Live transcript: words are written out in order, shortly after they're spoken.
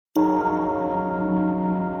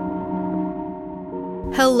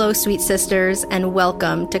Hello, sweet sisters, and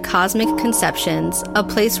welcome to Cosmic Conceptions, a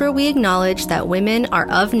place where we acknowledge that women are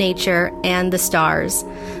of nature and the stars.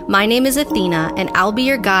 My name is Athena, and I'll be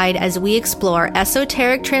your guide as we explore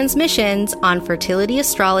esoteric transmissions on fertility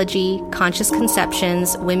astrology, conscious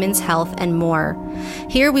conceptions, women's health, and more.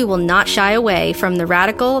 Here we will not shy away from the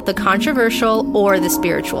radical, the controversial, or the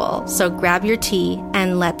spiritual. So grab your tea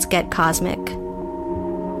and let's get cosmic.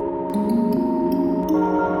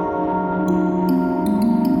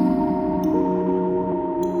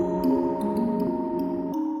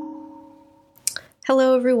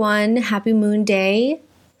 Hello everyone, happy moon day.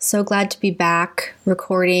 So glad to be back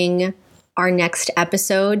recording our next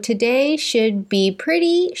episode. Today should be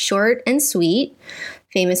pretty short and sweet,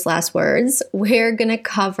 famous last words. We're going to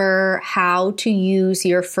cover how to use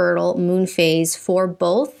your fertile moon phase for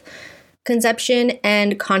both conception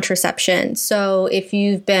and contraception. So if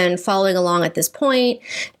you've been following along at this point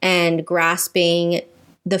and grasping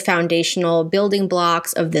the foundational building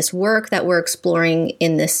blocks of this work that we're exploring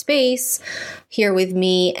in this space here with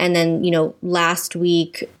me, and then, last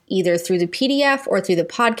week, either through the PDF or through the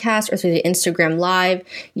podcast or through the Instagram Live,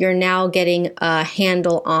 you're now getting a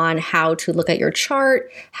handle on how to look at your chart,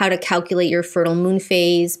 how to calculate your fertile moon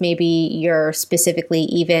phase. Maybe you're specifically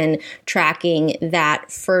even tracking that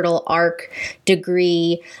fertile arc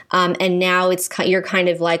degree. And now you're kind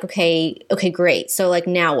of like, okay, great. So like,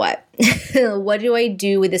 now what? What do I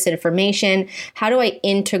do with this information? How do I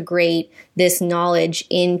integrate this knowledge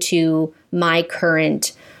into my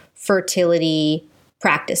current fertility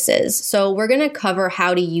practices? So we're going to cover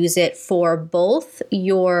how to use it for both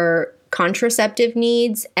your contraceptive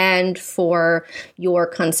needs and for your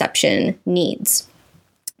conception needs.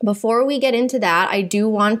 Before we get into that, I do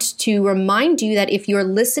want to remind you that if you're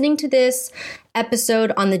listening to this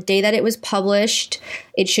episode on the day that it was published,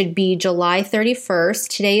 it should be July 31st.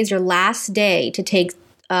 Today is your last day to take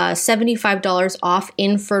 $75 off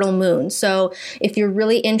Infertile Moon. So if you're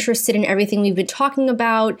really interested in everything we've been talking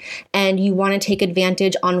about and you want to take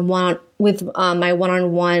advantage with my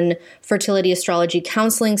one-on-one fertility astrology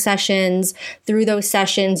counseling sessions, through those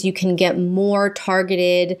sessions, you can get more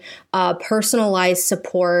targeted, personalized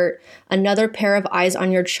support, another pair of eyes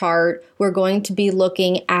on your chart. We're going to be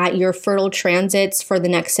looking at your fertile transits for the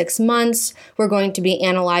next 6 months. We're going to be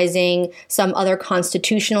analyzing some other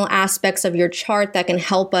constitutional aspects of your chart that can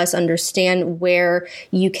help us understand where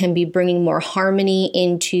you can be bringing more harmony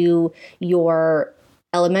into your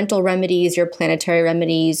elemental remedies, your planetary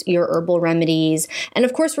remedies, your herbal remedies. And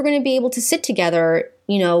of course, we're going to be able to sit together,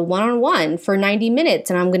 one-on-one for 90 minutes.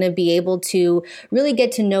 And I'm going to be able to really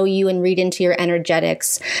get to know you and read into your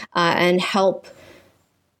energetics and help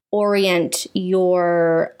orient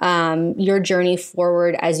your journey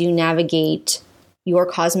forward as you navigate your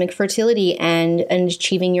cosmic fertility and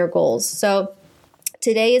achieving your goals. So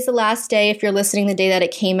today is the last day. If you're listening the day that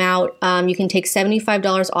it came out, you can take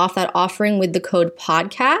 $75 off that offering with the code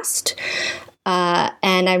podcast.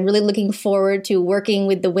 And I'm really looking forward to working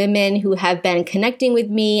with the women who have been connecting with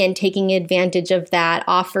me and taking advantage of that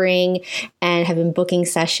offering and have been booking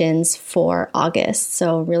sessions for August.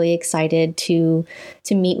 So really excited to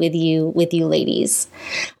meet with you ladies.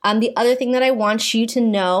 The other thing that I want you to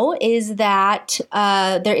know is that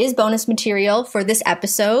there is bonus material for this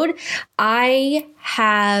episode. I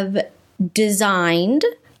have designed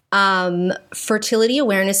fertility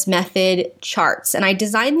awareness method charts. And I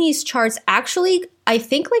designed these charts actually, I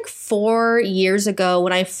think like 4 years ago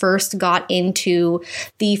when I first got into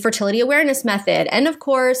the fertility awareness method. And of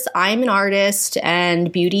course, I'm an artist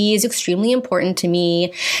and beauty is extremely important to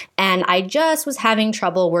me. And I just was having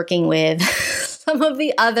trouble working with some of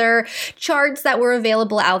the other charts that were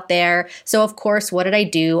available out there. So of course, what did I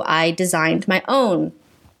do? I designed my own.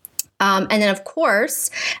 And then, of course,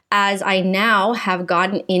 as I now have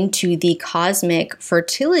gotten into the cosmic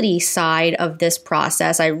fertility side of this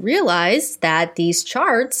process, I realized that these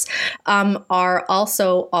charts are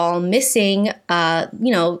also all missing,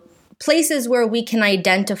 places where we can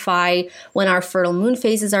identify when our fertile moon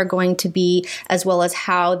phases are going to be, as well as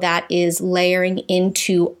how that is layering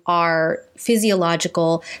into our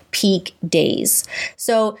physiological peak days.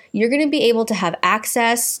 So you're going to be able to have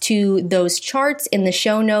access to those charts in the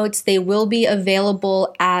show notes. They will be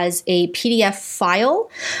available as a PDF file.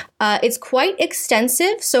 It's quite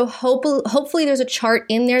extensive, so hopefully there's a chart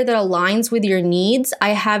in there that aligns with your needs. I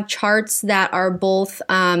have charts that are both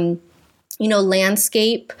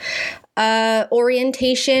landscape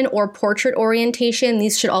orientation or portrait orientation.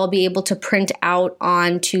 These should all be able to print out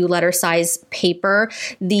onto letter size paper.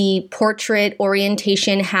 The portrait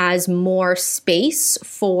orientation has more space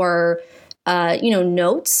for,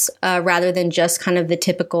 notes rather than just kind of the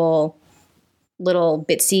typical little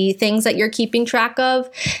bitsy things that you're keeping track of.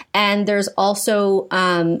 And there's also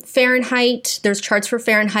Fahrenheit. There's charts for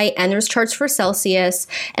Fahrenheit and there's charts for Celsius.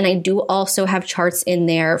 And I do also have charts in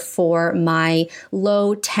there for my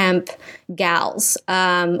low temp gals.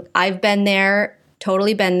 I've been there.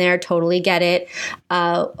 Totally been there, totally get it.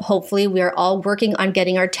 Hopefully we are all working on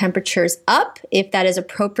getting our temperatures up if that is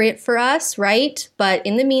appropriate for us, right? But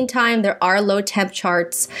in the meantime, there are low temp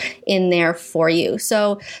charts in there for you.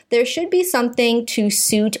 So there should be something to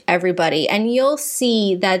suit everybody. And you'll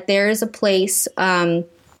see that there's a place,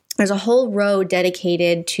 there's a whole row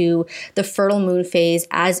dedicated to the fertile moon phase,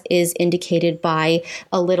 as is indicated by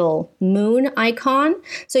a little moon icon.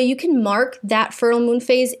 So you can mark that fertile moon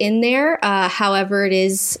phase in there, however it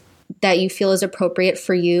is that you feel is appropriate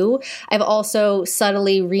for you. I've also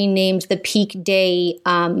subtly renamed the peak day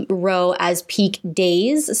row as peak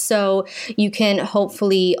days. So you can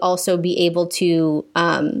hopefully also be able to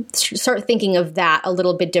start thinking of that a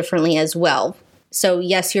little bit differently as well. So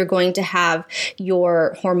yes, you're going to have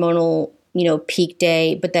your hormonal, peak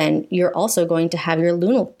day, but then you're also going to have your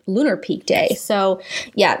lunar peak day. So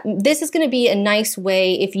yeah, this is going to be a nice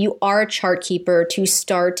way if you are a chart keeper to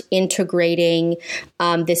start integrating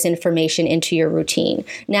this information into your routine.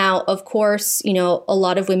 Now, of course, a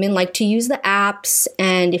lot of women like to use the apps,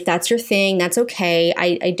 and if that's your thing, that's okay.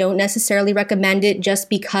 I don't necessarily recommend it just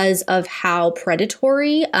because of how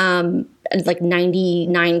predatory like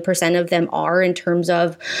 99% of them are in terms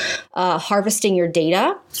of harvesting your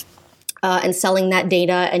data and selling that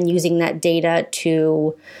data and using that data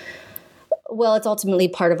to, well, it's ultimately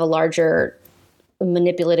part of a larger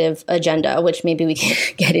manipulative agenda, which maybe we can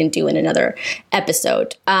get into in another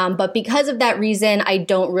episode. But because of that reason, I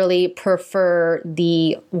don't really prefer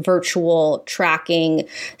the virtual tracking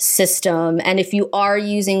system. And if you are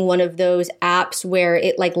using one of those apps where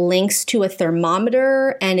it like links to a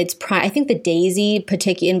thermometer and it's, I think the Daisy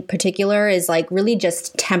in particular is like really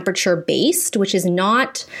just temperature based, which is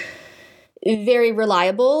not very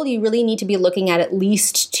reliable. You really need to be looking at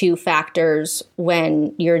least 2 factors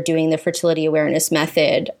when you're doing the fertility awareness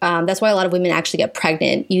method. That's why a lot of women actually get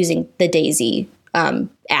pregnant using the Daisy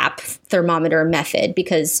app thermometer method,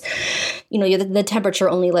 because the temperature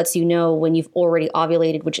only lets you know when you've already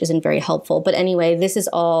ovulated, which isn't very helpful. But anyway, this is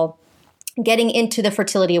all getting into the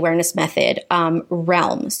fertility awareness method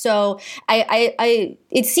realm. So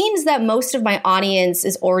it seems that most of my audience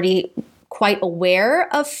is already quite aware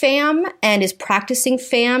of FAM and is practicing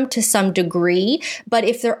FAM to some degree. But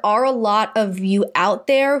if there are a lot of you out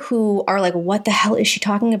there who are like, what the hell is she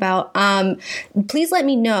talking about? Please let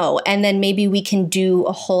me know. And then maybe we can do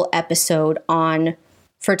a whole episode on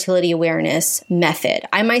fertility awareness method.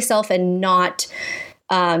 I myself am not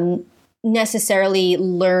necessarily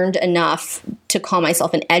learned enough to call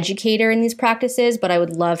myself an educator in these practices, but I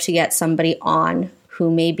would love to get somebody on who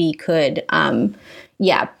maybe could,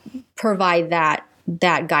 provide that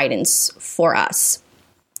guidance for us.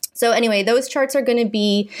 So anyway, those charts are going to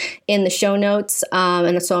be in the show notes.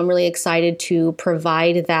 And so I'm really excited to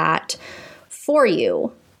provide that for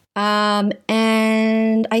you. And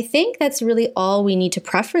I think that's really all we need to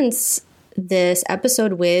preference this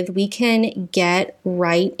episode with. We can get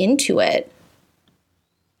right into it.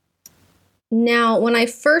 Now, when I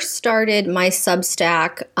first started my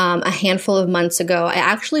Substack a handful of months ago, I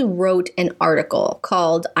actually wrote an article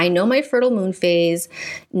called I Know My Fertile Moon Phase,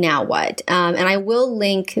 Now What? And I will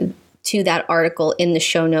link to that article in the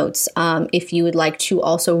show notes if you would like to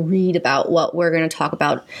also read about what we're going to talk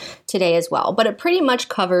about today as well. But it pretty much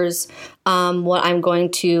covers what I'm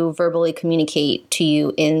going to verbally communicate to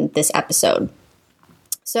you in this episode.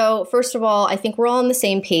 So first of all, I think we're all on the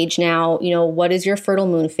same page now. What is your fertile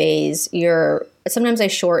moon phase? Sometimes I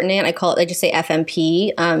shorten it. I just say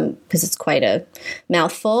FMP because it's quite a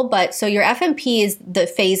mouthful. But so your FMP is the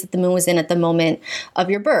phase that the moon was in at the moment of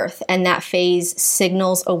your birth. And that phase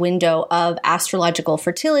signals a window of astrological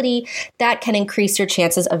fertility that can increase your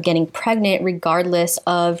chances of getting pregnant regardless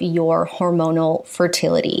of your hormonal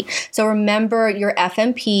fertility. So remember, your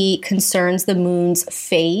FMP concerns the moon's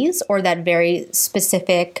phase, or that very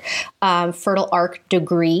specific fertile arc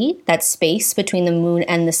degree, that space between the moon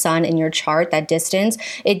and the sun in your chart, that distance.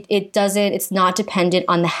 It's not dependent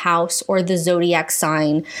on the house or the zodiac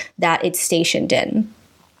sign that it's stationed in.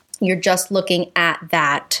 You're just looking at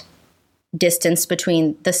that distance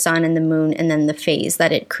between the sun and the moon and then the phase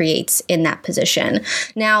that it creates in that position.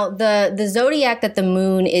 Now, the zodiac that the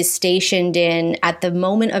moon is stationed in at the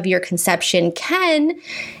moment of your conception can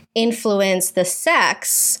influence the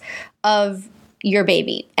sex of your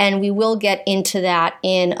baby. And we will get into that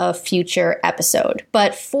in a future episode.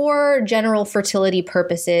 But for general fertility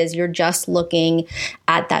purposes, you're just looking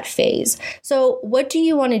at that phase. So what do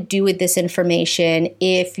you want to do with this information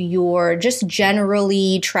if you're just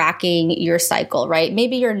generally tracking your cycle, right?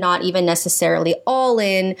 Maybe you're not even necessarily all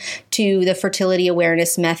in to the fertility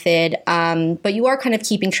awareness method, but you are kind of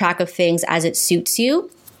keeping track of things as it suits you.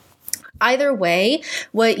 Either way,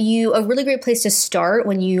 a really great place to start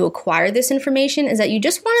when you acquire this information is that you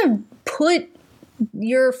just want to put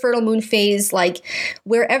your fertile moon phase like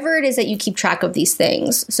wherever it is that you keep track of these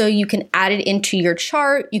things. So you can add it into your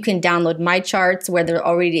chart. You can download my charts where there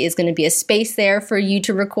already is going to be a space there for you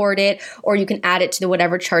to record it, or you can add it to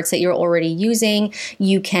whatever charts that you're already using.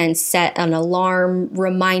 You can set an alarm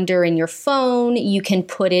reminder in your phone. You can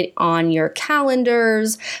put it on your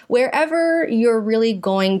calendars, wherever you're really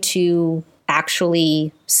going to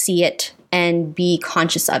actually see it and be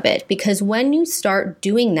conscious of it. Because when you start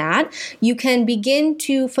doing that, you can begin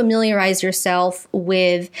to familiarize yourself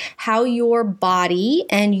with how your body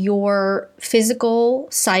and your physical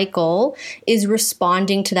cycle is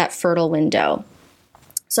responding to that fertile window.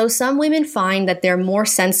 So some women find that they're more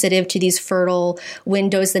sensitive to these fertile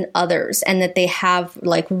windows than others, and that they have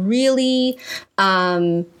like really,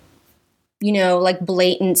 like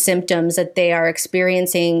blatant symptoms that they are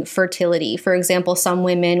experiencing fertility. For example, some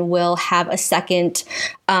women will have a second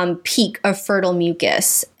peak of fertile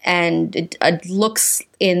mucus, and it looks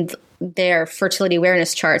in their fertility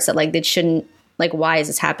awareness charts that like they shouldn't, like, why is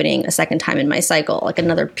this happening a second time in my cycle? Like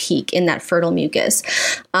another peak in that fertile mucus.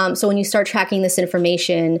 So when you start tracking this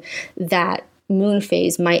information, that moon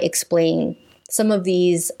phase might explain some of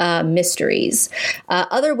these mysteries.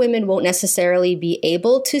 Other women won't necessarily be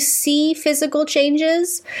able to see physical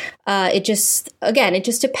changes. It just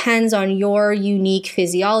depends on your unique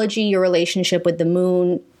physiology, your relationship with the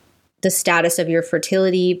moon, the status of your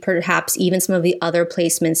fertility, perhaps even some of the other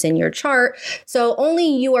placements in your chart. So only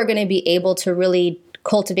you are going to be able to really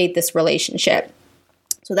cultivate this relationship.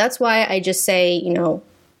 So that's why I just say,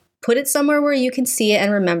 put it somewhere where you can see it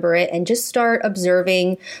and remember it, and just start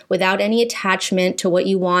observing without any attachment to what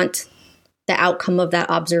you want the outcome of that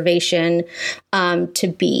observation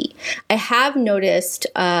to be. I have noticed,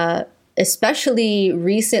 especially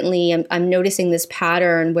recently, I'm noticing this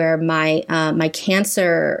pattern where my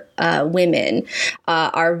Cancer women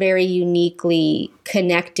are very uniquely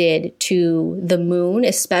connected to the moon,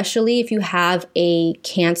 especially if you have a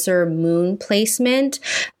Cancer moon placement.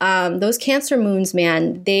 Those Cancer moons,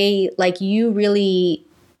 man, they you really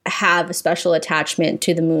have a special attachment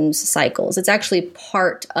to the moon's cycles. It's actually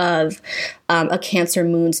part of a Cancer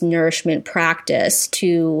moon's nourishment practice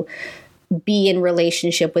to be in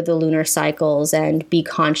relationship with the lunar cycles and be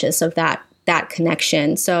conscious of that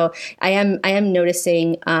connection. So I am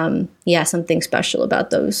noticing, something special about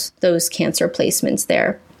those Cancer placements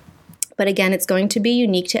there. But again, it's going to be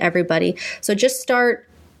unique to everybody. So just start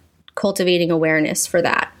cultivating awareness for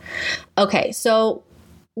that. Okay, so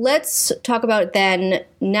let's talk about then,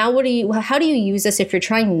 now how do you use this if you're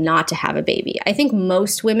trying not to have a baby? I think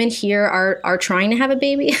most women here are trying to have a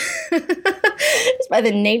baby just by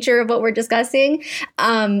the nature of what we're discussing.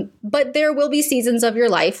 But there will be seasons of your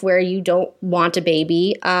life where you don't want a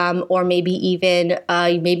baby, or maybe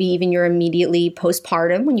even you're immediately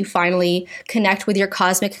postpartum. When you finally connect with your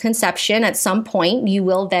cosmic conception, at some point you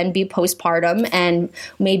will then be postpartum, and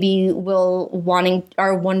maybe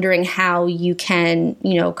are wondering how you can,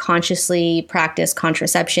 consciously practice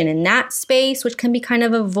contraception in that space, which can be kind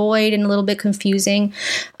of a void and a little bit confusing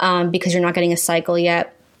because you're not getting a cycle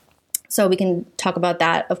yet. So we can talk about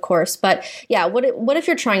that, of course. But yeah, what if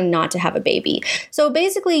you're trying not to have a baby? So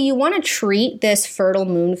basically, you want to treat this fertile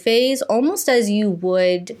moon phase almost as you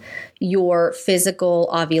would your physical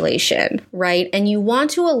ovulation, right? And you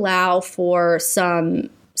want to allow for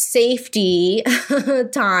some safety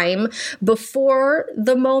time before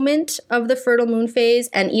the moment of the fertile moon phase,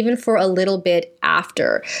 and even for a little bit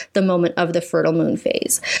after the moment of the fertile moon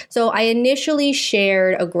phase. So I initially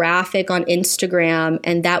shared a graphic on Instagram,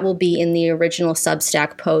 and that will be in the original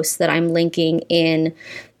Substack post that I'm linking in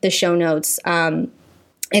the show notes.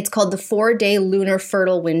 It's called the 4-day lunar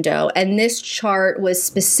fertile window. And this chart was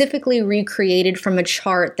specifically recreated from a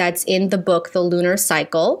chart that's in the book, The Lunar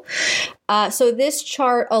Cycle. So this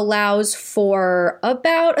chart allows for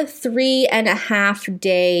about a 3.5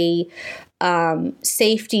 day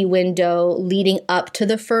safety window leading up to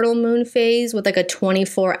the fertile moon phase, with like a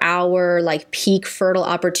 24-hour peak fertile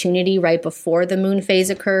opportunity right before the moon phase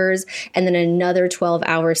occurs, and then another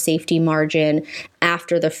 12-hour safety margin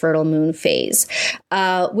after the fertile moon phase,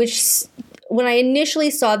 which when I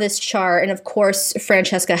initially saw this chart, and of course,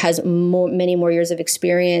 Francesca has many more years of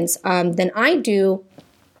experience than I do,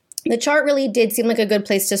 the chart really did seem like a good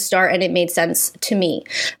place to start, and it made sense to me.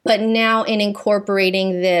 But now in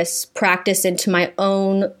incorporating this practice into my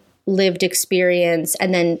own lived experience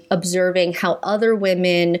and then observing how other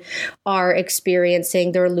women are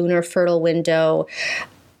experiencing their lunar fertile window,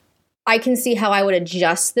 I can see how I would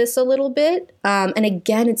adjust this a little bit. And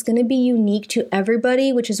again, it's going to be unique to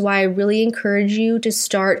everybody, which is why I really encourage you to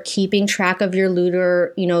start keeping track of your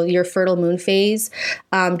lunar, your fertile moon phase,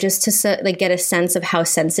 just to get a sense of how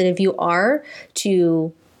sensitive you are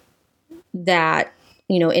to that,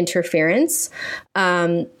 interference.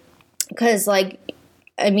 Because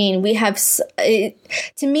we have,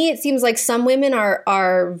 to me, it seems like some women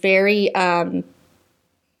are very,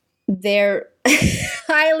 they're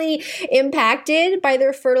highly impacted by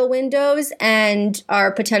their fertile windows and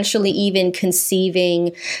are potentially even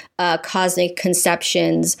conceiving cosmic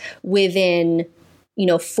conceptions within,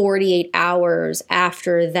 48 hours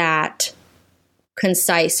after that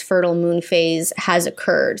concise fertile moon phase has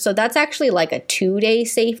occurred. So that's actually like a 2-day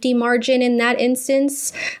safety margin in that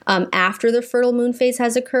instance after the fertile moon phase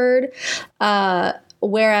has occurred.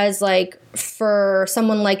 Whereas for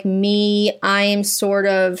someone like me, I am sort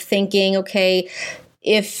of thinking, okay,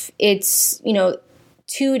 if it's,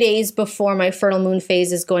 2 days before my fertile moon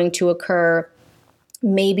phase is going to occur,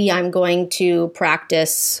 maybe I'm going to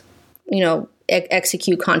practice,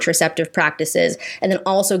 execute contraceptive practices, and then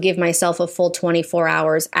also give myself a full 24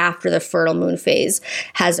 hours after the fertile moon phase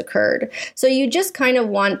has occurred. So you just kind of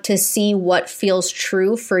want to see what feels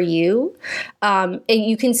true for you. And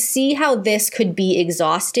you can see how this could be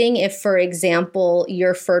exhausting if, for example,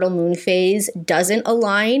 your fertile moon phase doesn't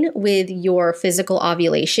align with your physical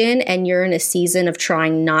ovulation and you're in a season of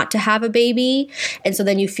trying not to have a baby. And so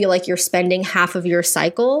then you feel like you're spending half of your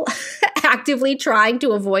cycle actively trying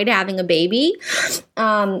to avoid having a baby.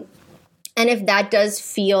 And if that does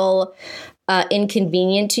feel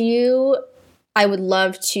inconvenient to you, I would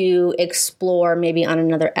love to explore maybe on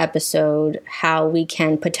another episode how we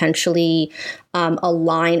can potentially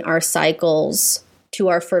align our cycles to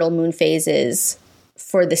our fertile moon phases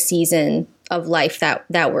for the season of life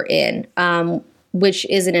that we're in. Which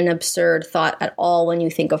isn't an absurd thought at all when you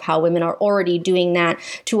think of how women are already doing that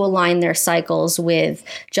to align their cycles with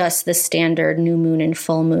just the standard new moon and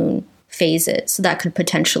full moon phases. So that could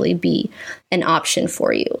potentially be an option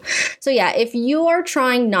for you. So yeah, if you are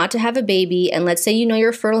trying not to have a baby, and let's say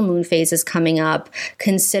your fertile moon phase is coming up,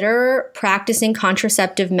 consider practicing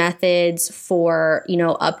contraceptive methods for,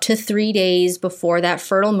 up to 3 days before that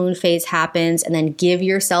fertile moon phase happens, and then give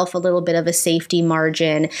yourself a little bit of a safety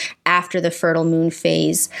margin after the fertile moon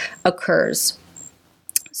phase occurs.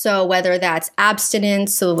 So whether that's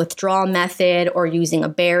abstinence, so withdrawal method, or using a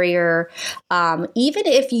barrier, even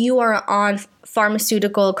if you are on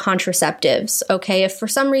pharmaceutical contraceptives, okay, if for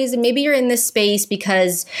some reason, maybe you're in this space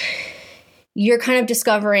because you're kind of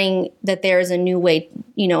discovering that there's a new way,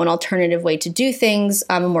 an alternative way to do things,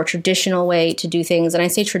 a more traditional way to do things. And I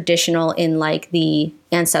say traditional in the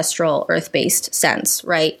ancestral earth-based sense,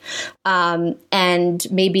 right? And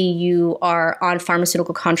maybe you are on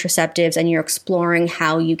pharmaceutical contraceptives and you're exploring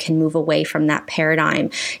how you can move away from that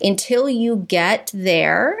paradigm. Until you get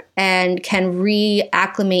there and can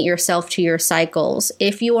reacclimate yourself to your cycles,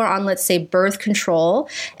 if you are on, let's say, birth control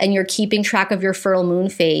and you're keeping track of your fertile moon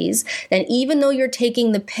phase, then even though you're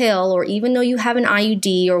taking the pill or even though you have an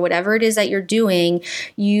IUD or whatever it is that you're doing,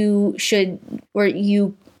 you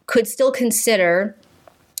could still consider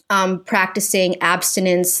practicing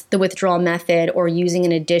abstinence, the withdrawal method, or using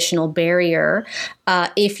an additional barrier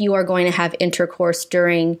if you are going to have intercourse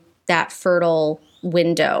during that fertile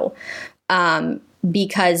window.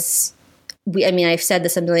 Because I've said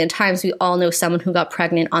this a million times, we all know someone who got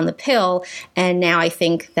pregnant on the pill, and now I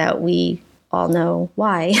think that we all know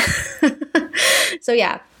why. So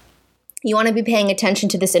yeah, you want to be paying attention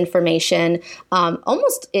to this information,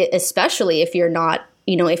 almost especially if you're not,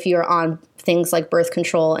 if you're on things like birth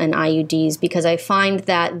control and IUDs, because I find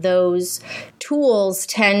that those tools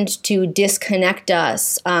tend to disconnect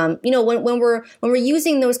us. When we're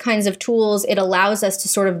using those kinds of tools, it allows us to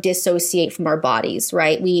sort of dissociate from our bodies,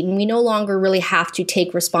 right? We no longer really have to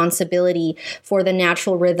take responsibility for the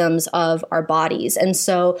natural rhythms of our bodies. And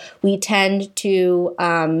so we tend to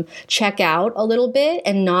check out a little bit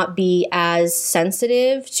and not be as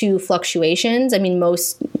sensitive to fluctuations.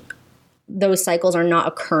 Those cycles are not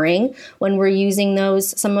occurring when we're using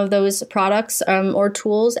some of those products or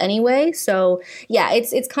tools anyway. So yeah,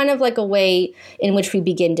 it's kind of like a way in which we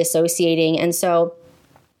begin dissociating. And so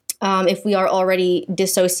if we are already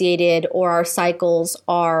dissociated or our cycles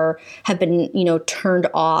have been, turned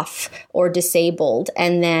off or disabled,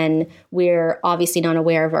 and then we're obviously not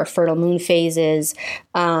aware of our fertile moon phases,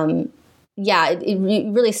 you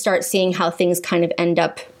really start seeing how things kind of end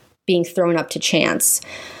up being thrown up to chance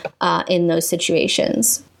in those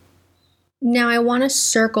situations. Now, I want to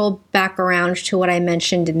circle back around to what I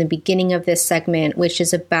mentioned in the beginning of this segment, which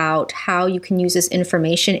is about how you can use this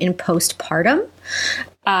information in postpartum.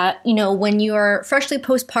 When you're freshly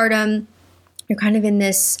postpartum, you're kind of in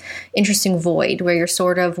this interesting void where you're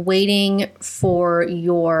sort of waiting for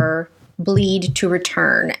your bleed to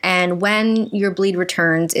return. And when your bleed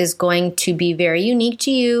returns is going to be very unique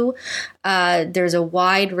to you. There's a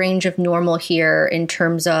wide range of normal here in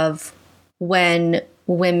terms of when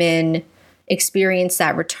women experience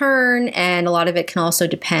that return. And a lot of it can also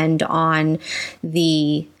depend on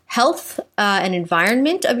the health and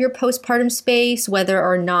environment of your postpartum space, whether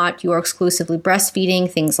or not you are exclusively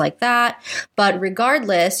breastfeeding, things like that. But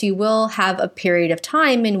regardless, you will have a period of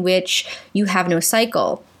time in which you have no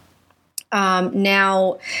cycle.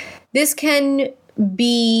 Now, this can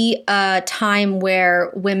be a time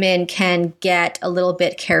where women can get a little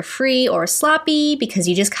bit carefree or sloppy because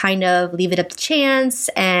you just kind of leave it up to chance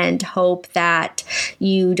and hope that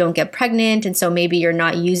you don't get pregnant. And so maybe you're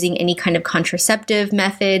not using any kind of contraceptive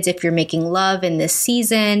methods if you're making love in this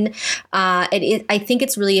season. I think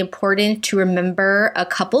it's really important to remember a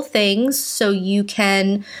couple things so you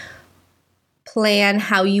can plan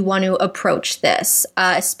how you want to approach this,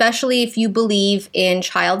 especially if you believe in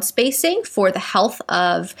child spacing for the health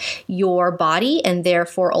of your body and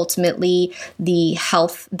therefore ultimately the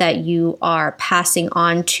health that you are passing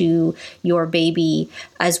on to your baby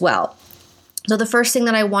as well. So the first thing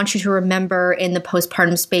that I want you to remember in the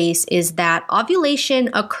postpartum space is that ovulation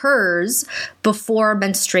occurs before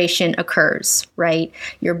menstruation occurs, right?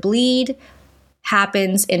 Your bleed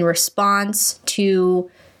happens in response to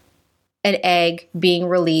an egg being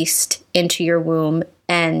released into your womb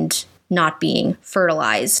and not being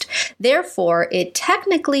fertilized. Therefore, it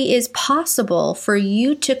technically is possible for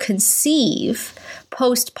you to conceive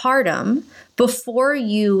postpartum before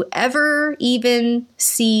you ever even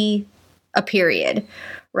see a period,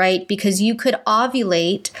 right? Because you could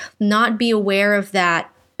ovulate, not be aware of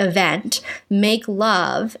that event, make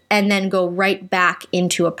love, and then go right back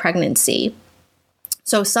into a pregnancy.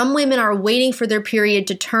 So some women are waiting for their period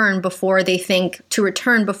to return before they think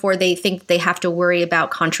they have to worry about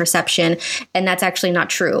contraception. And that's actually not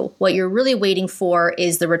true. What you're really waiting for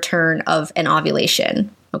is the return of an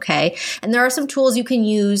ovulation. Okay. And there are some tools you can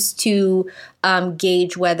use to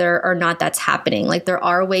gauge whether or not that's happening. Like there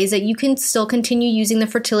are ways that you can still continue using the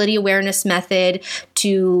fertility awareness method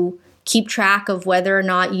to keep track of whether or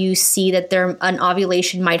not you see that an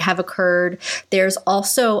ovulation might have occurred. There's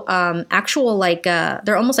also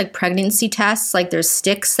they're almost like pregnancy tests. Like there's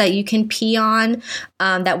sticks that you can pee on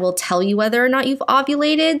that will tell you whether or not you've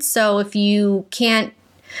ovulated. So if you can't,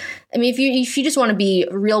 if you just want to be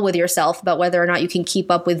real with yourself about whether or not you can keep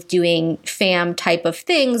up with doing FAM type of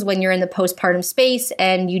things when you're in the postpartum space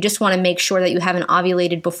and you just want to make sure that you haven't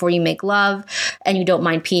ovulated before you make love and you don't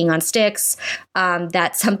mind peeing on sticks,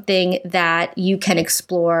 that's something that you can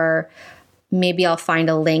explore. Maybe I'll find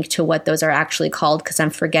a link to what those are actually called because I'm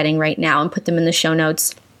forgetting right now and put them in the show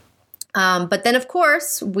notes. But then, of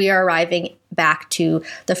course, we are arriving back to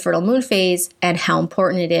the fertile moon phase and how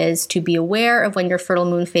important it is to be aware of when your fertile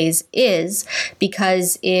moon phase is,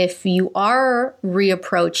 because if you are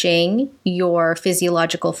reapproaching your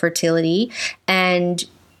physiological fertility and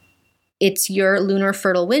it's your lunar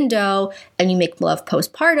fertile window and you make love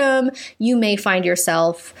postpartum, you may find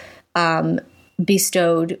yourself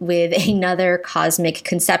bestowed with another cosmic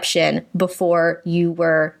conception before you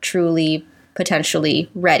were truly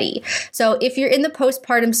potentially ready. So if you're in the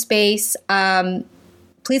postpartum space,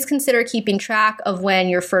 please consider keeping track of when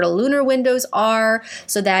your fertile lunar windows are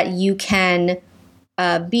so that you can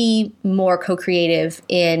be more co-creative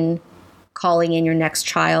in calling in your next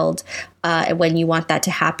child when you want that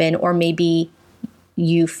to happen, or maybe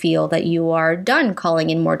you feel that you are done calling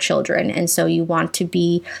in more children and so you want to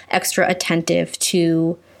be extra attentive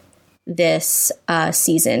to this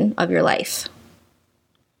season of your life.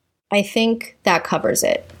 I think that covers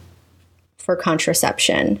it for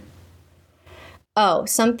contraception. Oh,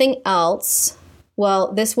 something else.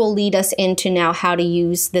 Well, this will lead us into now how to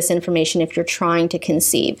use this information if you're trying to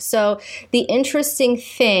conceive. So the interesting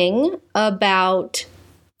thing about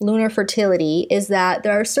lunar fertility is that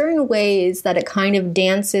there are certain ways that it kind of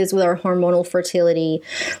dances with our hormonal fertility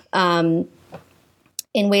in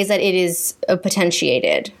ways that it is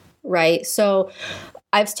potentiated, right? So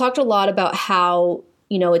I've talked a lot about how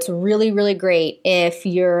it's really, really great if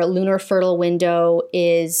your lunar fertile window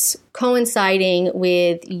is coinciding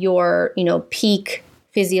with your, peak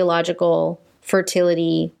physiological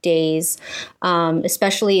fertility days,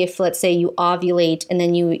 especially if, let's say, you ovulate and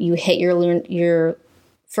then you hit your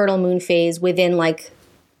fertile moon phase within like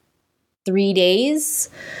 3 days.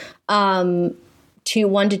 1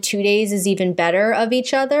 to 2 days is even better of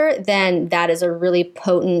each other, then that is a really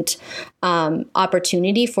potent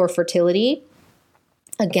opportunity for fertility.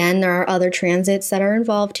 Again, there are other transits that are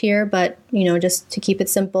involved here, but just to keep it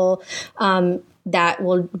simple, that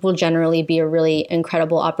will generally be a really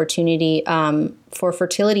incredible opportunity for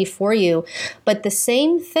fertility for you. But the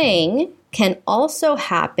same thing can also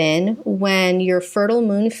happen when your fertile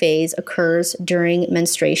moon phase occurs during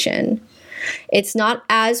menstruation. It's not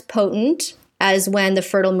as potent as when the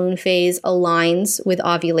fertile moon phase aligns with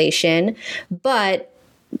ovulation, but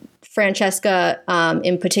Francesca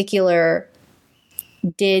in particular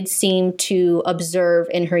did seem to observe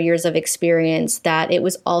in her years of experience that it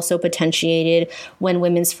was also potentiated when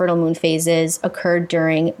women's fertile moon phases occurred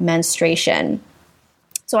during menstruation.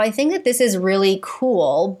 So I think that this is really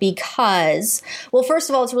cool because, well, first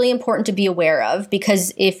of all, it's really important to be aware of,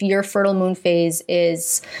 because if your fertile moon phase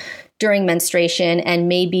is during menstruation and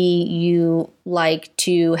maybe you like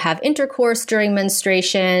to have intercourse during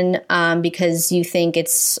menstruation because you think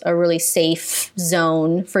it's a really safe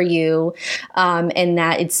zone for you and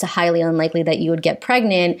that it's highly unlikely that you would get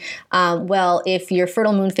pregnant. Well, if your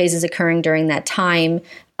fertile moon phase is occurring during that time,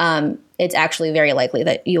 it's actually very likely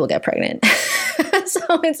that you will get pregnant.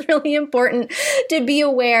 So it's really important to be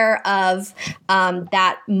aware of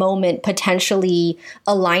that moment potentially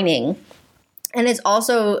aligning. And it's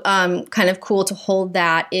also kind of cool to hold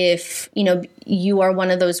that if, you are one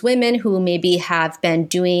of those women who maybe have been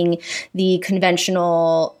doing the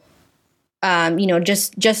conventional,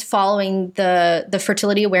 just following the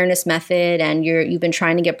fertility awareness method, and you've been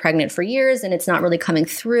trying to get pregnant for years and it's not really coming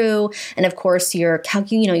through. And of course you're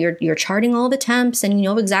you're charting all the temps and you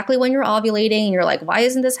know exactly when you're ovulating and you're like, why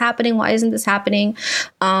isn't this happening? Why isn't this happening?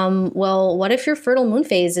 Well, what if your fertile moon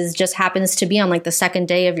phase just happens to be on like the second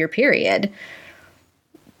day of your period?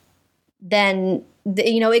 Then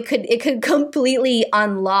it could completely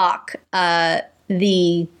unlock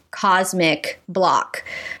the cosmic block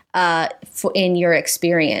in your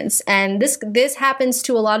experience, and this happens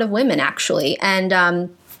to a lot of women actually,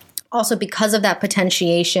 and also because of that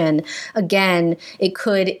potentiation, again, it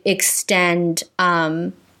could extend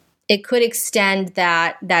that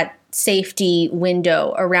safety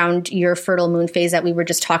window around your fertile moon phase that we were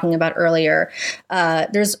just talking about earlier.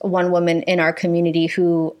 There's one woman in our community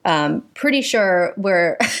who we're pretty sure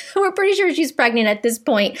she's pregnant at this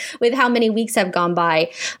point with how many weeks have gone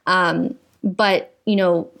by. But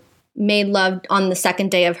made love on the second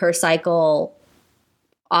day of her cycle,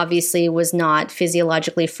 obviously was not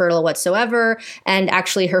physiologically fertile whatsoever. And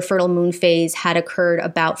actually her fertile moon phase had occurred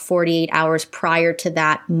about 48 hours prior to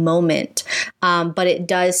that moment. But it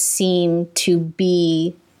does seem to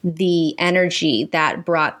be the energy that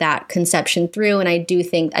brought that conception through. And I do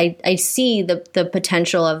think I see the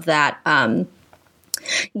potential of that.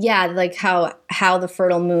 Like how the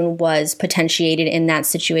fertile moon was potentiated in that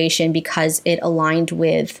situation because it aligned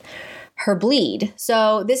with her bleed.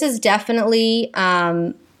 So this is definitely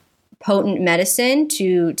potent medicine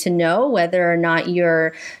to know whether or not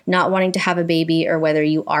you're not wanting to have a baby or whether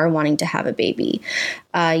you are wanting to have a baby.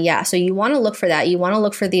 So you want to look for that. You want to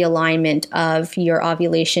look for the alignment of your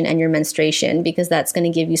ovulation and your menstruation, because that's going to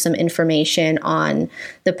give you some information on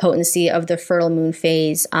the potency of the fertile moon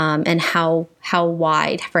phase and how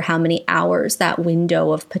wide, for how many hours that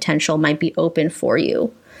window of potential might be open for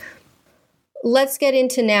you. Let's get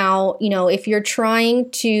into now, if you're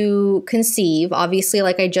trying to conceive, obviously,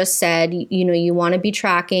 like I just said, you want to be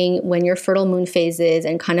tracking when your fertile moon phase is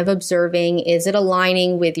and kind of observing, is it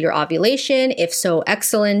aligning with your ovulation? If so,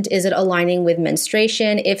 excellent. Is it aligning with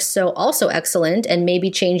menstruation? If so, also excellent. And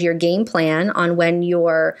maybe change your game plan on when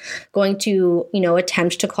you're going to,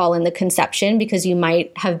 attempt to call in the conception, because you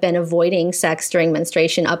might have been avoiding sex during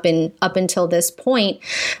menstruation up until this point.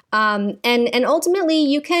 And ultimately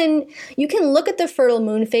you can look at the fertile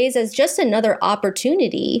moon phase as just another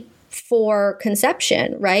opportunity for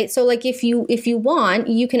conception, right? So like if you want,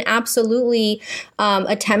 you can absolutely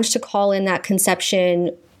attempt to call in that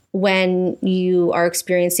conception when you are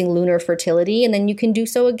experiencing lunar fertility, and then you can do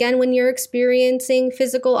so again when you're experiencing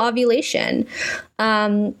physical ovulation.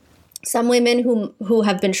 Some women who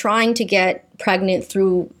have been trying to get pregnant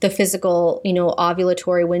through the physical,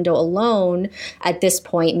 ovulatory window alone at this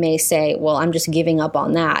point may say, well, I'm just giving up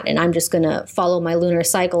on that and I'm just going to follow my lunar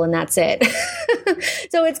cycle and that's it.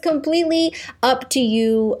 So it's completely up to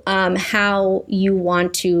you how you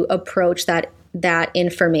want to approach that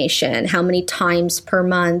information, how many times per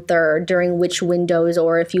month or during which windows,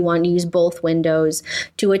 or if you want to use both windows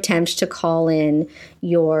to attempt to call in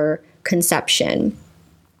your conception.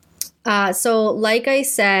 So like I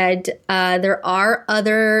said, there are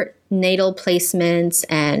other natal placements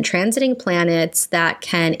and transiting planets that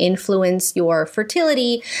can influence your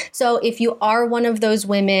fertility. So if you are one of those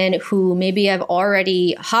women who maybe have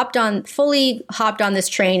already fully hopped on this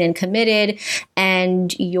train and committed,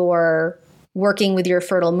 and you're working with your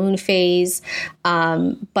fertile moon phase,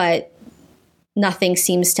 but nothing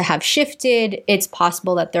seems to have shifted, it's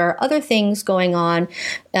possible that there are other things going on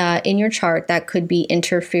in your chart that could be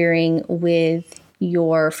interfering with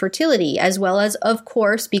your fertility, as well as, of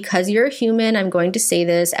course, because you're a human, I'm going to say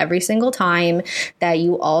this every single time, that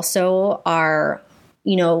you also are,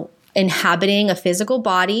 inhabiting a physical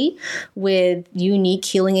body with unique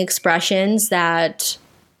healing expressions that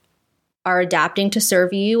are adapting to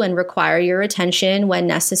serve you and require your attention when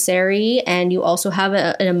necessary. And you also have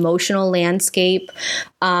an emotional landscape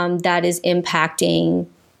that is impacting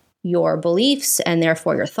your beliefs and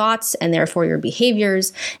therefore your thoughts and therefore your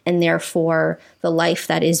behaviors and therefore the life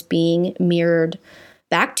that is being mirrored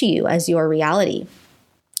back to you as your reality.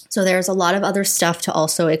 So there's a lot of other stuff to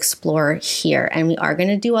also explore here, and we are going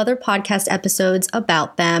to do other podcast episodes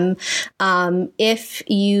about them. If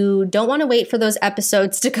you don't want to wait for those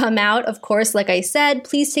episodes to come out, of course, like I said,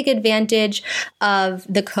 please take advantage of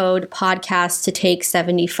the code podcast to take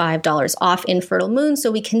 $75 off Infertile Moon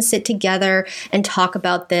so we can sit together and talk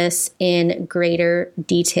about this in greater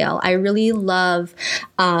detail. I really love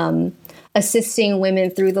assisting women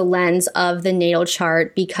through the lens of the natal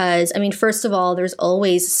chart because, first of all, there's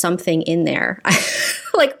always something in there.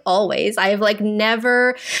 Like always. I've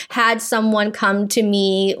never had someone come to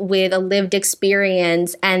me with a lived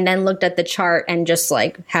experience and then looked at the chart and just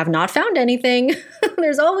have not found anything.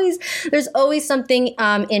 There's always something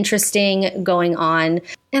interesting going on.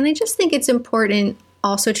 And I just think it's important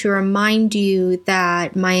also to remind you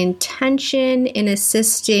that my intention in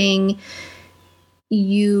assisting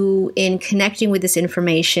you in connecting with this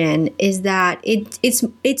information is that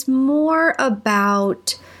it's more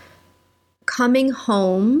about coming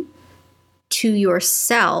home to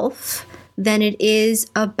yourself than it is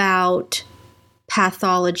about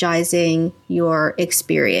pathologizing your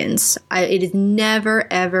experience. It is never,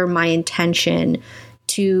 ever my intention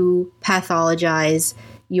to pathologize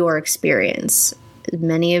your experience. As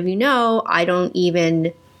many of you know, I don't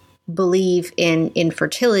even believe in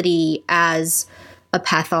infertility as a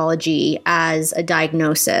pathology, as a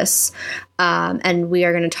diagnosis. And we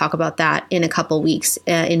are going to talk about that in a couple weeks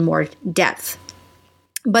in more depth.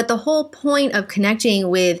 But the whole point of connecting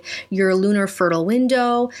with your lunar fertile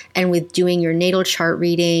window and with doing your natal chart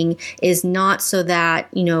reading is not so that,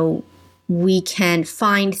 we can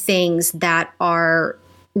find things that are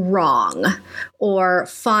wrong or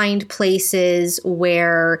find places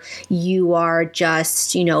where you are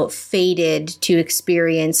just, fated to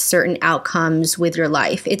experience certain outcomes with your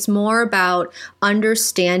life. It's more about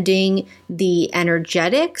understanding the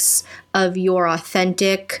energetics of your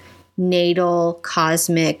authentic natal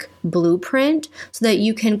cosmic blueprint so that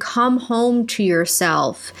you can come home to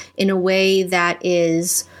yourself in a way that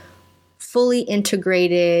is fully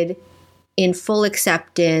integrated, in full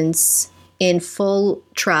acceptance, in full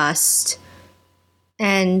trust,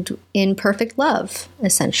 and in perfect love,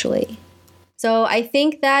 essentially. So I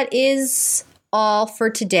think that is all for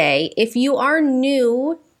today. If you are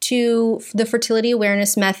new to the fertility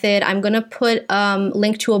awareness method, I'm going to put a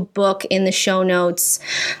link to a book in the show notes.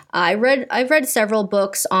 I've read several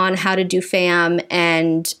books on how to do FAM,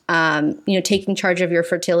 and taking charge of your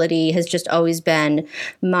fertility has just always been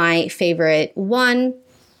my favorite one.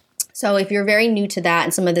 So if you're very new to that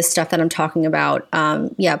and some of this stuff that I'm talking about,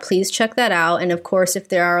 please check that out. And of course, if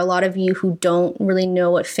there are a lot of you who don't really know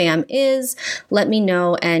what FAM is, let me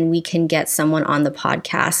know and we can get someone on the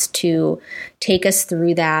podcast to take us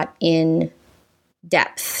through that in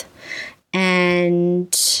depth.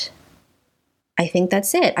 And I think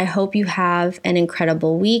that's it. I hope you have an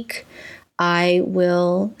incredible week. I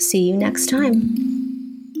will see you next time.